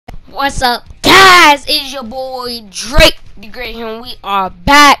What's up, guys? It's your boy Drake the Great here, and we are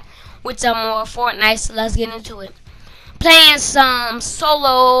back with some more Fortnite. So let's get into it. Playing some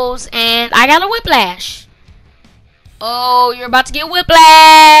solos, and I got a whiplash. Oh, you're about to get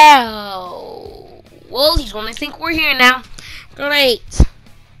whiplash. Oh, well, he's gonna think we're here now. Great.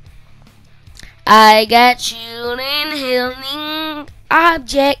 I got you inhaling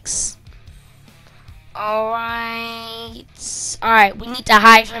objects. Alright, we need to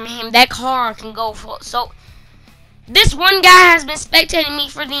hide from him. That car can go for. So, this one guy has been spectating me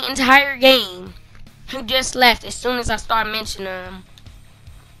for the entire game. Who just left as soon as I start mentioning him.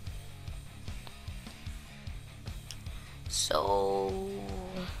 So,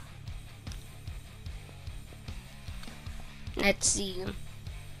 let's see.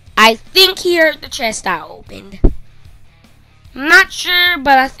 I think he heard the chest I opened. I'm not sure,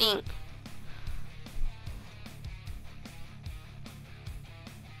 but I think.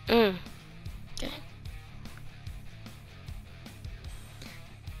 Okay.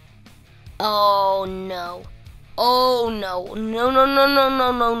 Oh no. Oh no. No.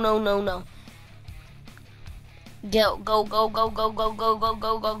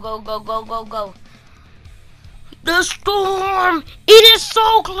 Go. The storm! It is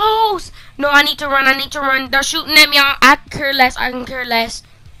so close! No, I need to run. They're shooting at me. I can care less.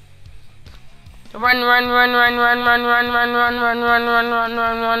 Run.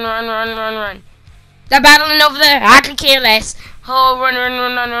 They're battling over there. I could care less. Oh, run.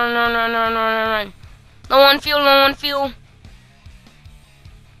 Low on fuel.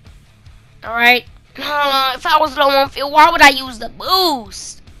 Alright. If I was low on fuel, why would I use the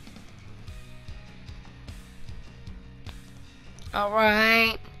boost?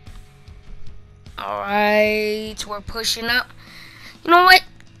 Alright. We're pushing up. You know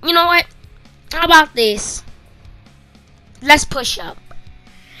what? How about this? Let's push up.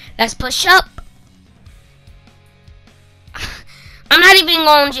 I'm not even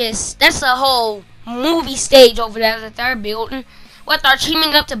going that's a whole movie stage over there that they're building. What, they're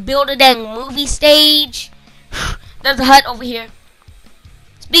teaming up to build a dang movie stage? There's a hut over here.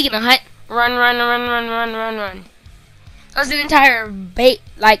 Speaking of hut, run. There's an entire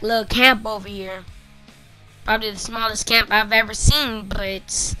little camp over here. Probably the smallest camp I've ever seen,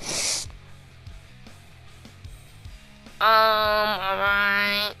 but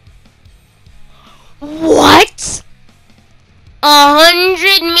alright. What?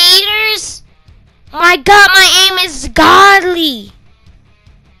 100 meters? My God, my aim is godly.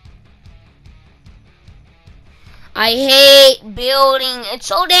 I hate building. It's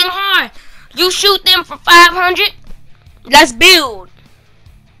so dang hard. You shoot them for 500. Let's build.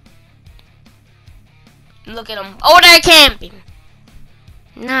 Look at him. Oh, they're camping.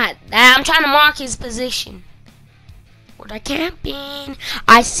 Not that. I'm trying to mark his position. Oh, they're camping.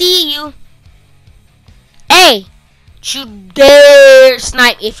 I see you. Hey. You dare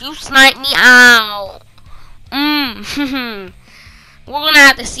snipe. If you snipe me out. We're gonna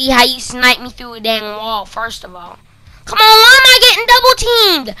have to see how you snipe me through a dang wall, first of all. Come on, why am I getting double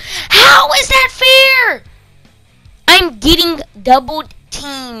teamed? How is that fair? I'm getting double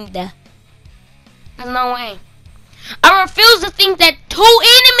teamed. There's no way. I refuse to think that two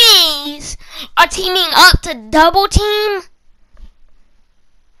enemies are teaming up to double team.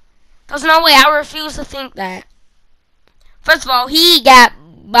 There's no way. I refuse to think that. First of all, he got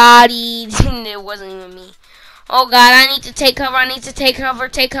bodied. It wasn't even me. Oh God, I need to take cover.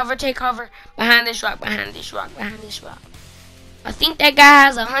 Take cover. Behind this rock. I think that guy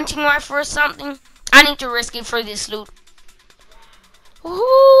has a hunting rifle or something. I need to risk it for this loot.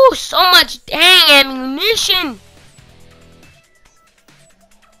 Ooh, so much dang ammunition.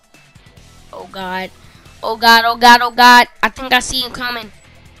 Oh God. I think I see him coming.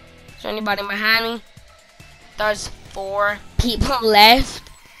 Is there anybody behind me? There's 4 people left.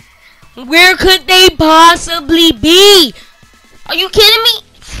 Where could they possibly be? Are you kidding me?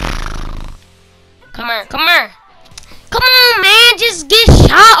 Come here. Come on, man. Just get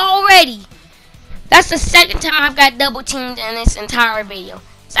shot already. That's the second time I've got double teamed in this entire video.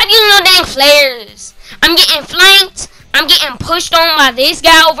 Stop using no dang flares. I'm getting flanked. I'm getting pushed on by this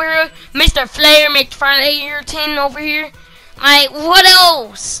guy over here. Mr. Flare, McFlare10 over here. Like, what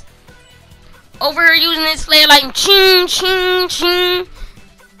else? Over here using this flare like ching.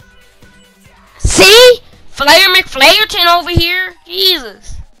 See? Flare McFlare10 over here.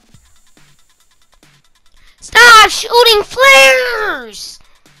 Jesus. Stop shooting flares.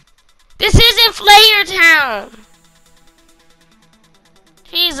 This isn't Flare Town.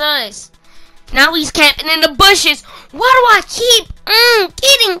 Jesus. Now he's camping in the bushes. Why do I keep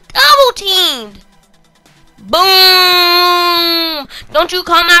getting double teamed? Boom! Don't you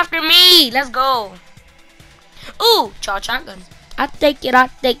come after me. Let's go. Ooh, charge shotgun. I take it, I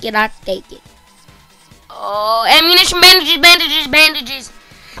take it, I take it. Oh, ammunition, bandages, bandages, bandages.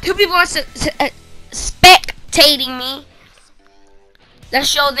 Two people are spectating me. Let's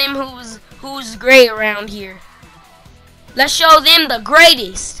show them who's great around here. Let's show them the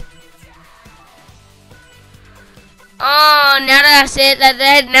greatest. Oh, now that I said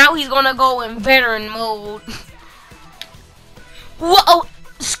that, now he's gonna go in veteran mode. Whoa,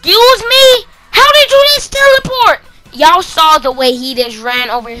 excuse me? How did you just teleport? Y'all saw the way he just ran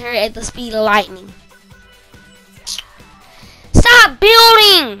over here at the speed of lightning. Stop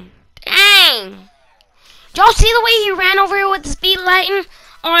building! Dang. Y'all see the way he ran over here with the speed of lightning?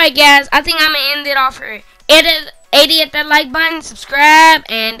 Alright guys, I think I'm gonna end it off here. Hit that like button, subscribe,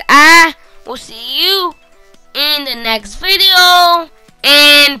 and I will see you in the next video,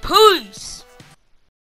 and peace.